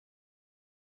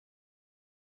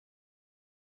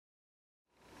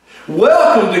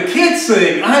Welcome to Kids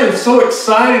Sing. I am so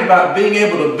excited about being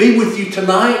able to be with you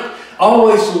tonight. I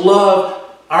always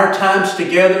love our times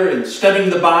together and studying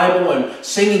the Bible and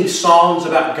singing songs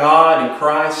about God and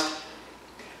Christ.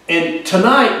 And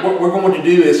tonight what we're going to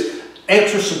do is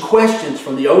answer some questions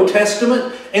from the Old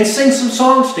Testament and sing some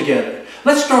songs together.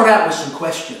 Let's start out with some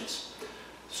questions.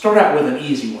 Start out with an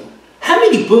easy one. How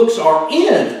many books are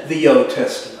in the Old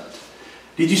Testament?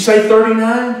 Did you say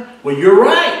 39? Well, you're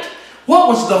right. What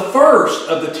was the first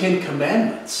of the 10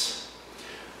 commandments?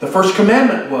 The first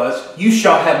commandment was, "You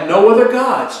shall have no other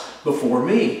gods before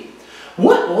me."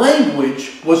 What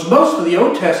language was most of the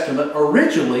Old Testament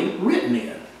originally written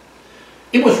in?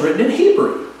 It was written in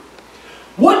Hebrew.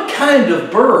 What kind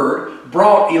of bird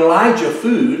brought Elijah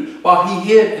food while he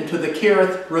hid into the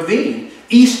Kerith ravine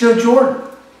east of Jordan?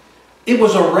 It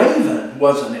was a raven,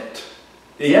 wasn't it?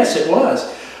 Yes, it was.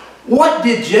 What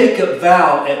did Jacob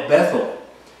vow at Bethel?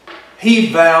 He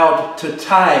vowed to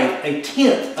tithe a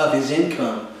tenth of his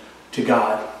income to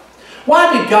God.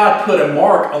 Why did God put a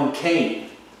mark on Cain?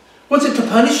 Was it to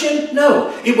punish him? No,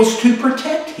 it was to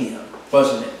protect him,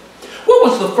 wasn't it? What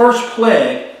was the first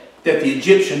plague that the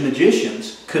Egyptian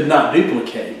magicians could not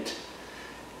duplicate?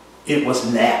 It was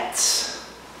gnats.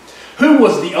 Who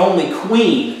was the only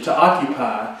queen to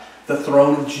occupy the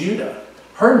throne of Judah?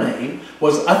 Her name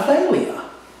was Athaliah.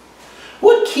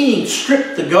 What king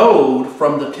stripped the gold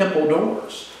from the temple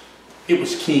doors? It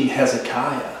was King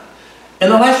Hezekiah.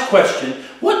 And the last question,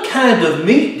 what kind of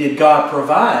meat did God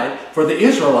provide for the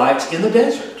Israelites in the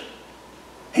desert?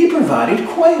 He provided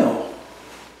quail.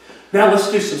 Now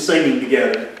let's do some singing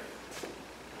together.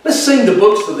 Let's sing the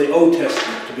books of the Old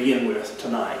Testament to begin with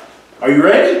tonight. Are you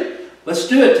ready? Let's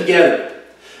do it together.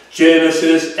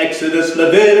 Genesis, Exodus,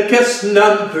 Leviticus,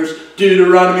 Numbers,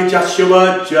 Deuteronomy,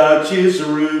 Joshua, Judges,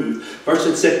 Ruth, 1st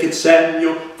and 2nd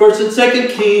Samuel, 1st and 2nd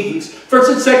Kings, 1st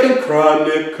and 2nd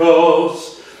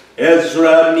Chronicles,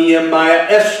 Ezra, Nehemiah,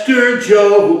 Esther,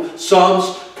 Job,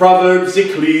 Psalms, Proverbs,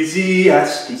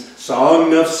 Ecclesiastes,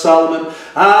 Song of Solomon,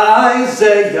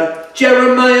 Isaiah,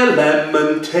 Jeremiah,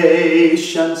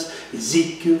 Lamentations,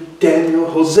 Ezekiel, Daniel,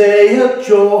 Hosea,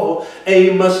 Joel,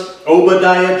 Amos,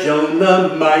 Obadiah,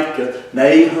 Jonah, Micah,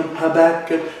 Nahum,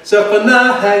 Habakkuk,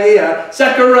 Zephaniah,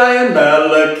 Zechariah, and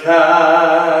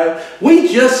Malachi. We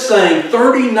just sang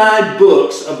 39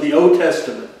 books of the Old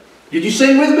Testament. Did you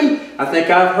sing with me? I think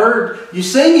I've heard you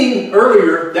singing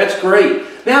earlier. That's great.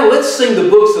 Now let's sing the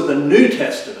books of the New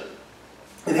Testament.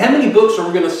 And how many books are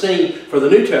we going to sing for the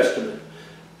New Testament?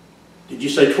 Did you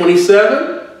say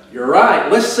 27? You're right.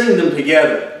 Let's sing them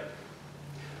together.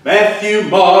 Matthew,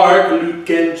 Mark, Luke,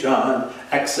 and John.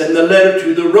 Acts and the letter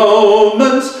to the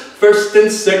Romans. 1st and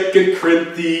 2nd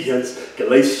Corinthians.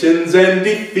 Galatians and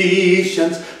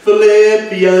Ephesians.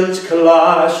 Philippians,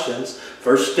 Colossians.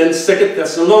 1st and 2nd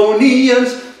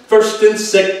Thessalonians. 1st and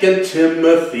 2nd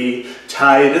Timothy.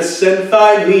 Titus and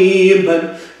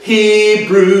Philemon.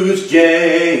 Hebrews,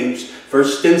 James.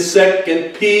 1st and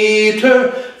 2nd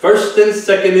Peter. 1st and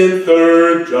 2nd and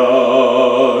 3rd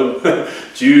John,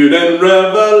 Jude and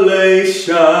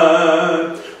Revelation.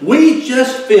 We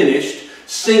just finished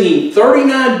singing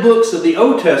 39 books of the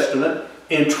Old Testament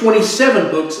and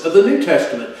 27 books of the New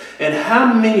Testament. And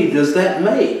how many does that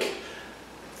make?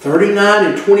 39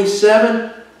 and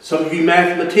 27? Some of you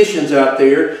mathematicians out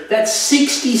there, that's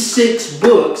 66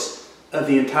 books of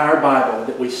the entire Bible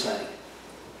that we sang.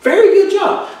 Very good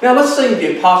job. Now let's sing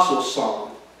the Apostles' Song.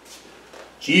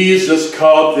 Jesus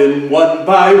called them one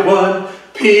by one,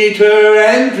 Peter,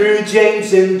 Andrew,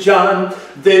 James, and John.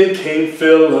 Then came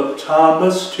Philip,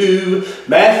 Thomas too,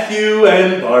 Matthew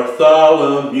and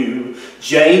Bartholomew,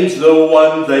 James the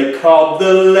one they called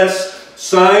the less,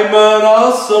 Simon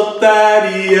also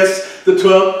Thaddeus, the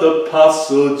 12th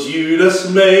apostle Judas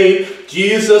made.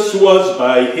 Jesus was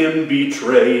by him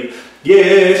betrayed.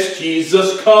 Yes,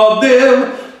 Jesus called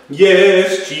them.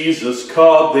 Yes, Jesus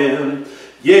called them.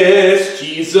 Yes,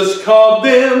 Jesus called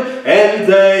them, and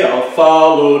they all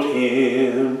followed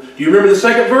him. Do you remember the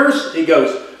second verse? It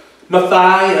goes,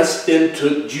 Matthias then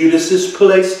took Judas's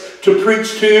place to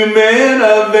preach to men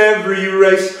of every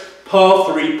race.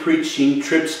 Paul 3 preaching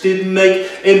trips did make,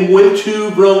 and went to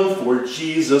Rome for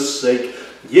Jesus' sake.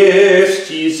 Yes,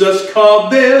 Jesus called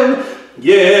them.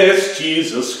 Yes,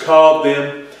 Jesus called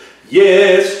them.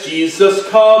 Yes, Jesus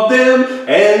called them,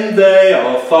 and they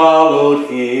all followed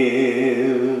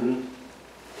him.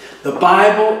 The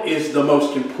Bible is the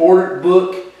most important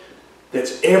book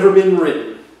that's ever been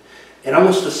written. And I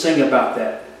want us to sing about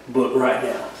that book right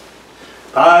now.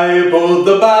 Bible,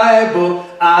 the Bible,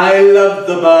 I love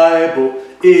the Bible.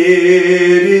 It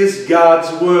is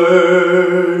God's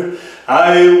Word.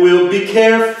 I will be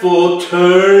careful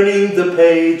turning the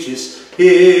pages.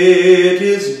 It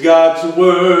is God's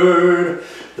Word.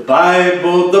 The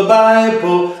Bible,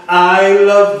 I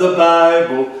love the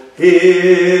Bible. It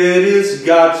is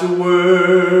God's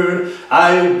Word.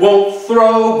 I won't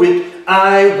throw it,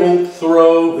 I won't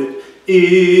throw it.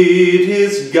 It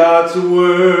is God's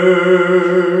Word.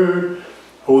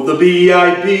 Oh, the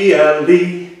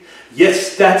Bible,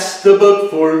 yes, that's the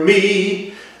book for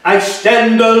me. I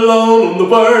stand alone on the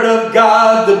Word of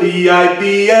God, the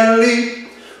Bible.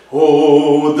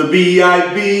 Oh, the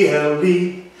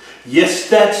Bible, yes,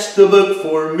 that's the book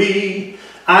for me.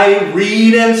 I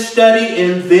read and study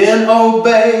and then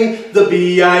obey the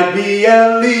Bible.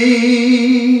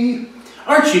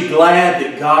 Aren't you glad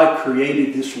that God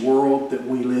created this world that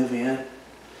we live in?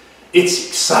 It's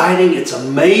exciting, it's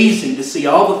amazing to see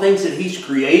all the things that He's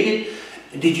created.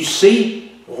 And did you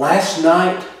see last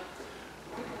night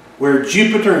where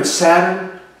Jupiter and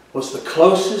Saturn was the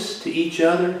closest to each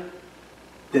other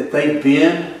that they've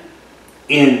been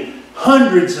in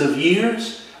hundreds of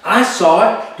years? I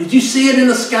saw it. Did you see it in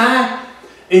the sky?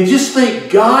 And just think,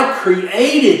 God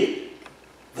created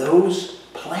those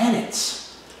planets.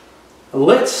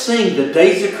 Let's sing the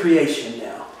days of creation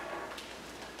now.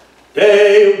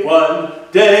 Day one,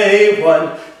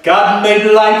 God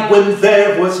made light when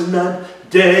there was none.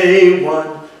 Day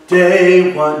one,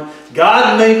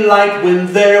 God made light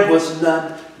when there was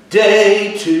none.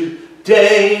 Day two,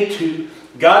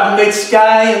 God made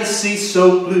sky and sea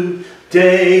so blue.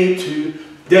 Day two,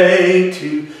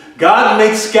 God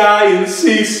made sky and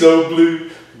sea so blue.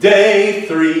 Day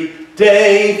three,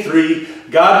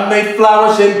 God made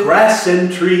flowers and grass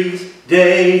and trees.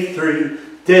 Day three,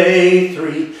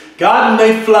 God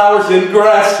made flowers and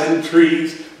grass and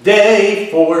trees. Day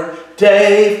four,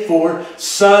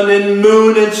 sun and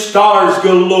moon and stars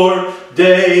galore.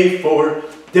 Day four,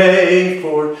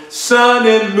 sun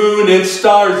and moon and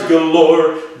stars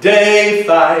galore. Day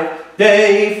five,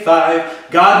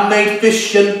 God made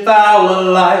fish and fowl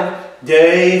alive.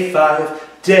 Day five,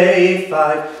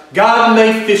 God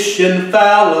made fish and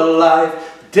fowl alive.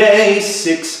 Day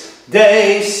six,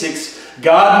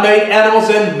 God made animals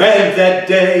and man that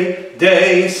day.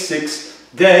 Day six,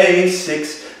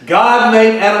 God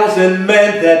made animals and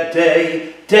man that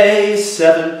day. Day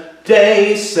seven,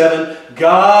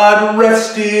 God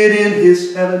rested in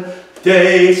His heaven.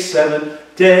 Day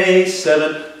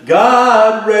seven,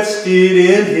 God rested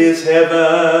in His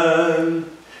heaven.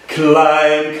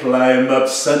 Climb up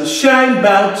Sunshine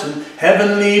Mountain,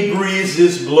 heavenly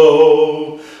breezes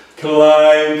blow.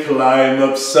 Climb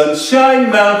up Sunshine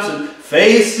Mountain,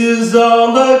 faces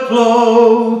all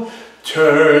aglow.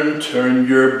 Turn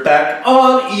your back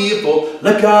on evil,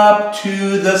 look up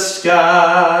to the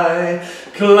sky.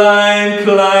 Climb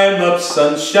up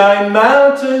Sunshine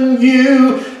Mountain,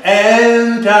 you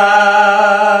and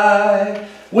I.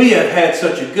 We have had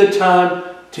such a good time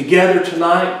together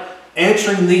tonight,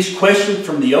 answering these questions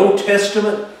from the Old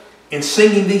Testament and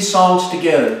singing these songs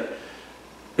together.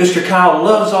 Mr. Kyle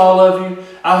loves all of you.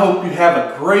 I hope you have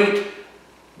a great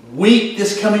week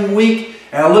this coming week,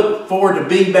 and I look forward to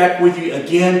being back with you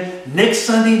again next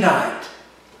Sunday night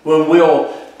when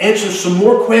we'll answer some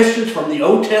more questions from the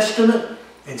Old Testament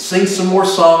and sing some more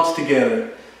songs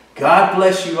together. God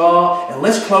bless you all, and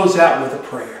let's close out with a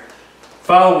prayer.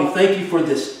 Father, we thank you for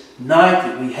this night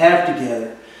that we have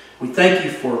together. We thank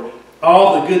you for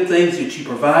all the good things that you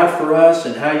provide for us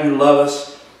and how you love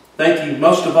us. Thank you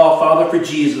most of all, Father, for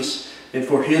Jesus and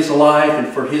for His life and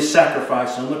for His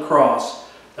sacrifice on the cross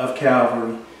of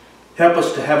Calvary. Help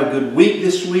us to have a good week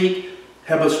this week.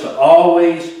 Help us to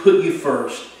always put you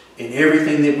first in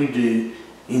everything that we do.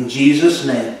 In Jesus'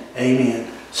 name, amen.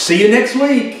 See you next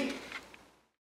week.